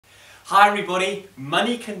Hi everybody,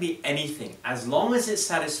 money can be anything as long as it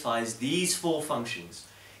satisfies these four functions.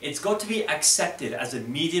 It's got to be accepted as a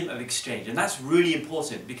medium of exchange, and that's really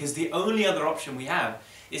important because the only other option we have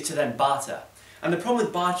is to then barter. And the problem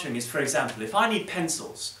with bartering is, for example, if I need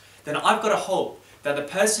pencils, then I've got to hope that the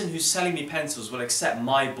person who's selling me pencils will accept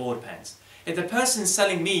my board pens. If the person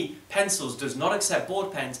selling me pencils does not accept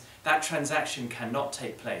board pens, that transaction cannot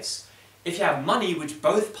take place. If you have money which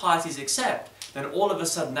both parties accept, then all of a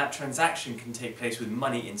sudden that transaction can take place with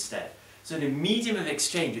money instead. So the medium of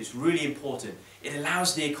exchange is really important. It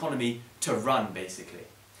allows the economy to run, basically.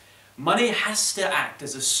 Money has to act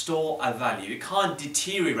as a store of value. It can't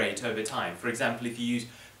deteriorate over time. For example, if you use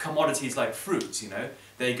commodities like fruits,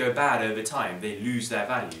 they go bad over time, they lose their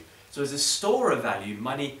value. So as a store of value,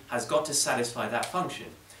 money has got to satisfy that function.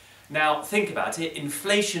 Now think about it,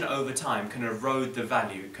 inflation over time can erode the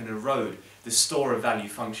value, it can erode the store of value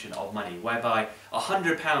function of money, whereby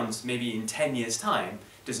 £100 maybe in 10 years time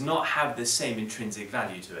does not have the same intrinsic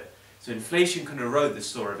value to it. So inflation can erode the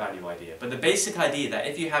store of value idea. But the basic idea that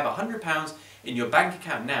if you have £100 in your bank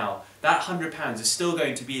account now, that £100 is still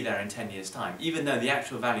going to be there in 10 years time, even though the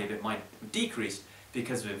actual value of it might decrease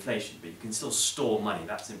because of inflation, but you can still store money,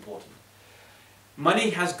 that's important. Money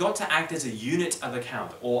has got to act as a unit of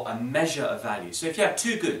account, or a measure of value. So if you have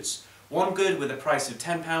two goods, one good with a price of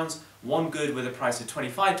 £10, one good with a price of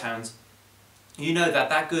 £25, you know that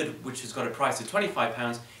that good which has got a price of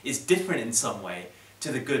 £25 is different in some way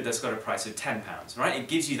to the good that's got a price of £10, right? It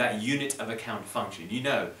gives you that unit of account function. You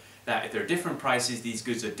know that if there are different prices, these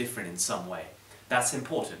goods are different in some way. That's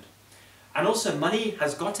important. And also money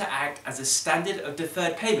has got to act as a standard of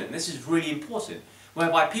deferred payment. This is really important,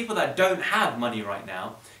 whereby people that don't have money right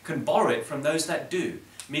now can borrow it from those that do,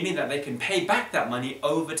 meaning that they can pay back that money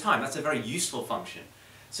over time. That's a very useful function,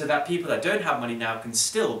 so that people that don't have money now can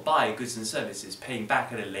still buy goods and services, paying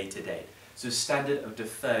back at a later date. So standard of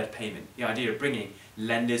deferred payment, the idea of bringing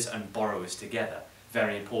lenders and borrowers together,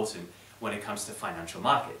 very important when it comes to financial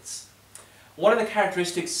markets. What are the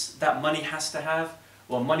characteristics that money has to have?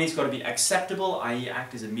 Well, money's got to be acceptable, i.e.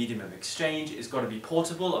 act as a medium of exchange. It's got to be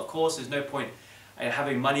portable, of course. There's no point in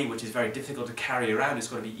having money which is very difficult to carry around. It's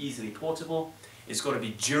got to be easily portable. It's got to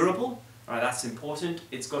be durable, right? That's important.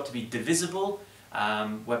 It's got to be divisible,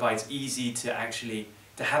 whereby it's easy to actually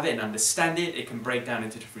have it and understand it. It can break down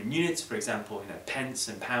into different units, for example, pence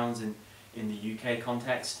and pounds in the UK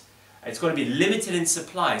context. It's got to be limited in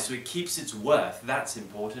supply, so it keeps its worth. That's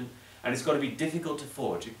important. And it's got to be difficult to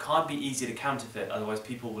forge. It can't be easy to counterfeit, otherwise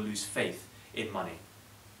people will lose faith in money.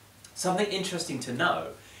 Something interesting to know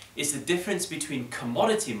is the difference between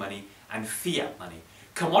commodity money and fiat money.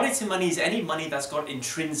 Commodity money is any money that's got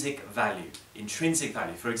intrinsic value. Intrinsic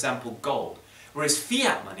value, for example, gold. Whereas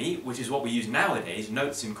fiat money, which is what we use nowadays,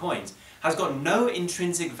 notes and coins, has got no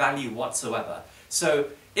intrinsic value whatsoever. So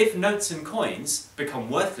if notes and coins become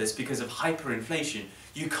worthless because of hyperinflation,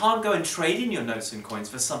 you can't go and trade in your notes and coins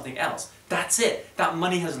for something else. That's it. That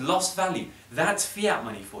money has lost value. That's fiat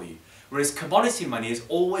money for you. Whereas commodity money has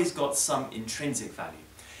always got some intrinsic value.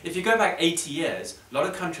 If you go back 80 years, a lot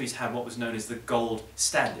of countries had what was known as the gold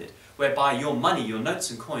standard, whereby your money, your notes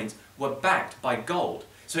and coins, were backed by gold.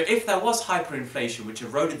 So if there was hyperinflation which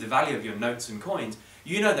eroded the value of your notes and coins,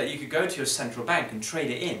 you know that you could go to your central bank and trade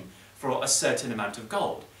it in for a certain amount of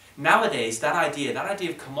gold. Nowadays, that idea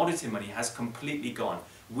of commodity money has completely gone.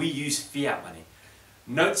 We use fiat money.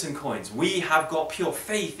 Notes and coins, we have got pure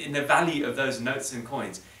faith in the value of those notes and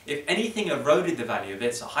coins. If anything eroded the value of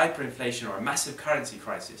it, so hyperinflation or a massive currency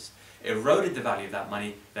crisis, eroded the value of that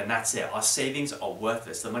money, then that's it. Our savings are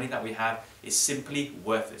worthless. The money that we have is simply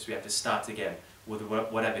worthless. We have to start again with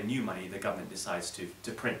whatever new money the government decides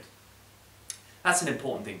to print. That's an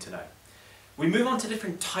important thing to know. We move on to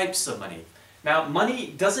different types of money. Now,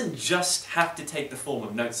 money doesn't just have to take the form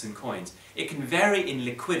of notes and coins. It can vary in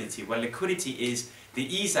liquidity, where liquidity is the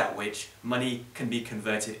ease at which money can be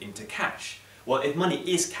converted into cash. Well, if money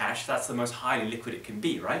is cash, that's the most highly liquid it can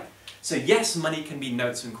be, right? So yes, money can be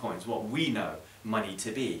notes and coins, what we know money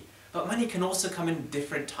to be. But money can also come in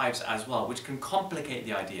different types as well, which can complicate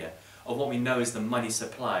the idea of what we know as the money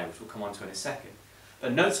supply, which we'll come on to in a second.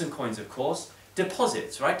 But notes and coins, of course,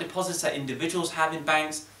 deposits, right? Deposits that individuals have in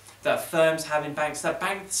banks, that firms have in banks, that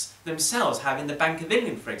banks themselves have in the Bank of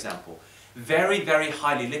England, for example. Very, very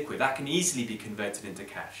highly liquid. That can easily be converted into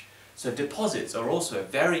cash. So deposits are also a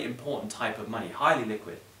very important type of money, highly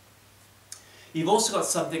liquid. You've also got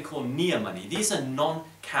something called near money. These are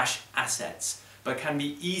non-cash assets, but can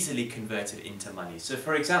be easily converted into money. So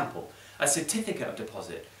for example, a certificate of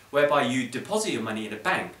deposit, whereby you deposit your money in a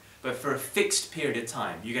bank, but for a fixed period of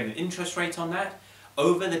time. You get an interest rate on that,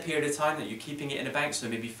 over the period of time that you're keeping it in a bank, so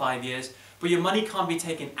maybe 5 years, but your money can't be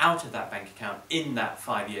taken out of that bank account in that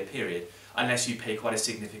 5-year period unless you pay quite a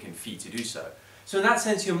significant fee to do so. So in that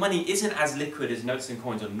sense, your money isn't as liquid as notes and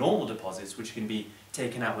coins or normal deposits, which can be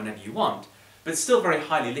taken out whenever you want, but it's still very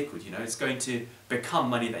highly liquid. You know, it's going to become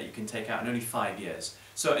money that you can take out in only 5 years.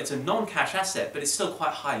 So it's a non-cash asset, but it's still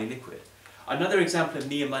quite highly liquid. Another example of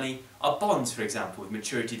near money are bonds, for example, with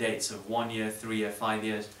maturity dates of 1 year, 3 year, 5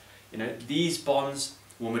 years. You know, these bonds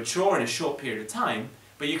will mature in a short period of time,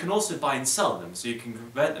 but you can also buy and sell them, so you can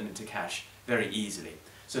convert them into cash very easily.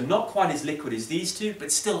 So not quite as liquid as these two,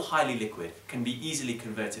 but still highly liquid, can be easily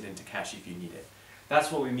converted into cash if you need it.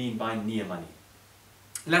 That's what we mean by near money.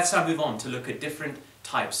 Let's now move on to look at different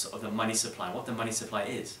types of the money supply, what the money supply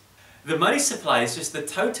is. The money supply is just the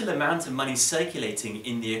total amount of money circulating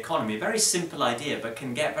in the economy. A very simple idea, but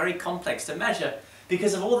can get very complex to measure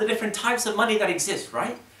because of all the different types of money that exist,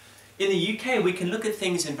 right? In the UK, we can look at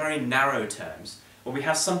things in very narrow terms, where we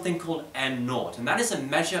have something called M0, and that is a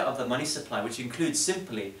measure of the money supply, which includes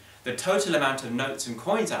simply the total amount of notes and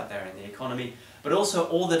coins out there in the economy, but also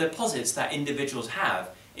all the deposits that individuals have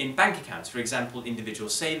in bank accounts. For example, individual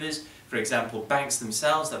savers, for example, banks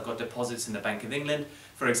themselves that have got deposits in the Bank of England,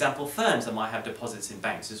 for example, firms that might have deposits in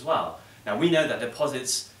banks as well. Now, we know that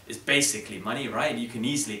deposits is basically money, right? You can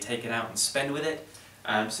easily take it out and spend with it.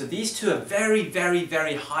 So these two are very, very,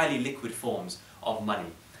 very highly liquid forms of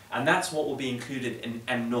money. And that's what will be included in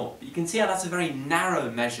M0. But you can see how that's a very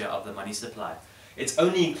narrow measure of the money supply. It's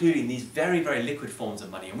only including these very, very liquid forms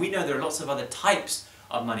of money. And we know there are lots of other types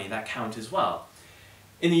of money that count as well.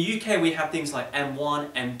 In the UK, we have things like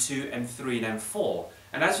M1, M2, M3, and M4.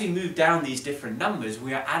 And as we move down these different numbers,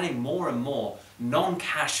 we are adding more and more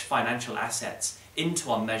non-cash financial assets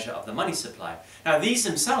into our measure of the money supply. Now, these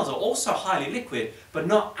themselves are also highly liquid, but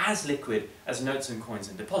not as liquid as notes and coins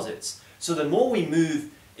and deposits. So the more we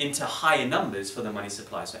move into higher numbers for the money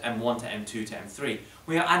supply, so M1 to M2 to M3,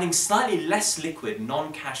 we are adding slightly less liquid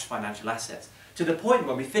non-cash financial assets, to the point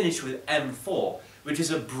where we finish with M4, which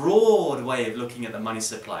is a broad way of looking at the money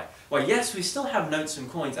supply. Well, yes, we still have notes and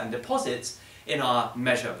coins and deposits in our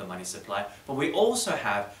measure of the money supply, but we also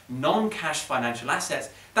have non-cash financial assets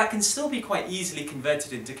that can still be quite easily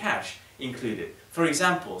converted into cash included. For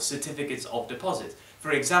example, certificates of deposit.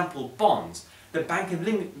 For example, bonds. The Bank of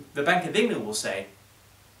England will say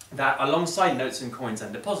that alongside notes and coins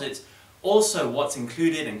and deposits, also what's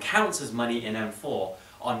included and counts as money in M4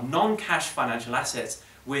 are non-cash financial assets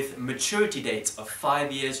with maturity dates of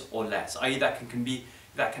 5 years or less, i.e. that can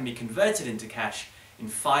be converted into cash in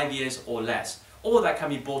 5 years or less, or that can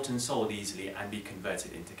be bought and sold easily and be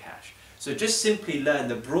converted into cash. So just simply learn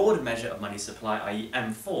the broad measure of money supply, i.e.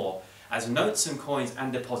 M4, as notes and coins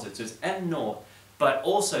and deposits, so it's M0, but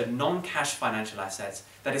also non-cash financial assets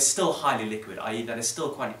that is still highly liquid, i.e. that is still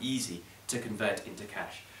quite easy to convert into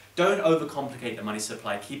cash. Don't overcomplicate the money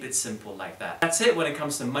supply, keep it simple like that. That's it when it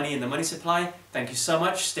comes to money and the money supply. Thank you so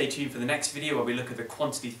much. Stay tuned for the next video where we look at the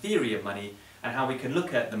quantity theory of money and how we can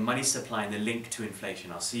look at the money supply and the link to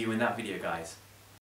inflation. I'll see you in that video, guys.